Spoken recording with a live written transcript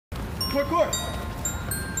Parkour!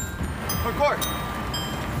 Parkour!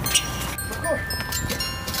 Parkour!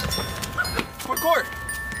 Parkour!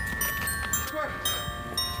 Parkour!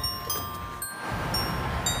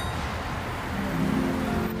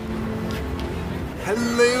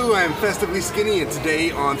 Hello, I'm Festively Skinny, and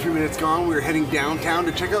today on 3 Minutes Gone, we're heading downtown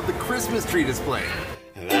to check out the Christmas tree display.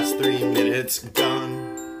 And that's 3 minutes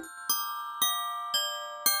gone.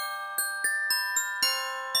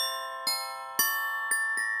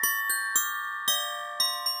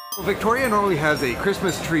 Well, Victoria normally has a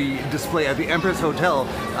Christmas tree display at the Empress Hotel,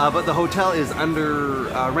 but the hotel is under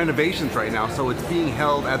renovations right now, so it's being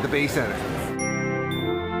held at the Bay Center.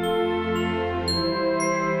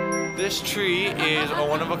 This tree is a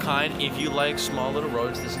one of a kind. If you like small little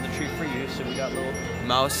rodents, this is the tree for you. So we got little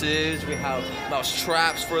mouses, we have mouse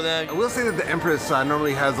traps for them. I will say that the Empress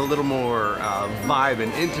normally has a little more vibe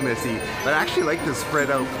and intimacy, but I actually like the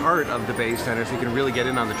spread out part of the Bay Center so you can really get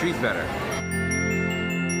in on the trees better.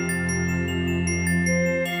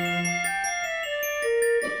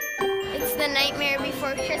 It's the Nightmare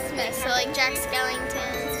Before Christmas, so like Jack Skellington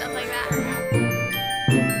and stuff like that.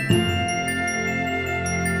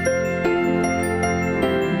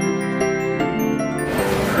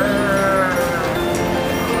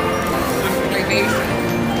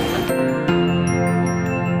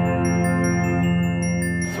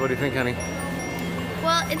 So what do you think, honey?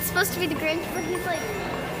 Well, it's supposed to be the Grinch, but he's like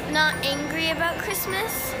not angry about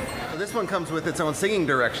Christmas. This one comes with its own singing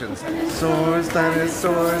directions. Soars,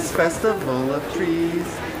 dinosaurs, festival of trees,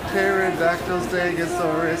 pterodactyls,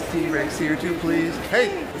 stegosaurus, T-Rex here to please.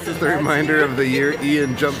 Hey, this is the reminder of the year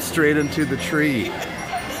Ian jumped straight into the tree.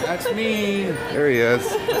 That's me. There he is.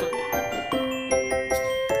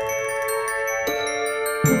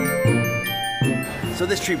 So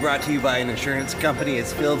this tree brought to you by an insurance company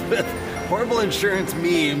is filled with horrible insurance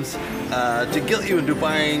memes to guilt you into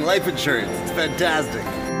buying life insurance. It's fantastic.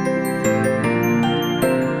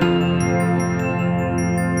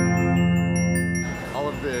 All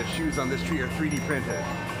of the shoes on this tree are 3D printed.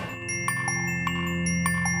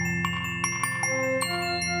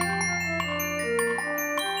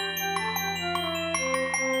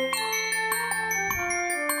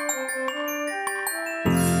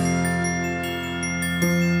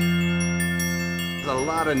 A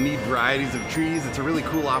lot of neat varieties of trees. It's a really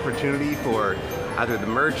cool opportunity for either the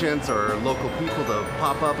merchants or local people to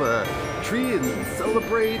pop up a tree and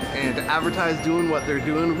celebrate and advertise doing what they're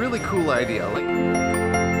doing. Really cool idea.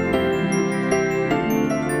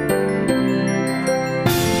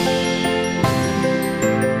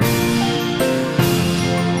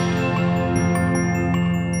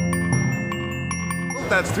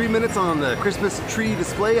 That's 3 minutes on the Christmas tree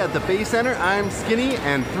display at the Bay Center. I'm Skinny,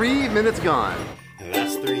 and 3 minutes gone. And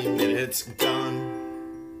that's 3 minutes gone.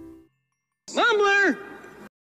 I'm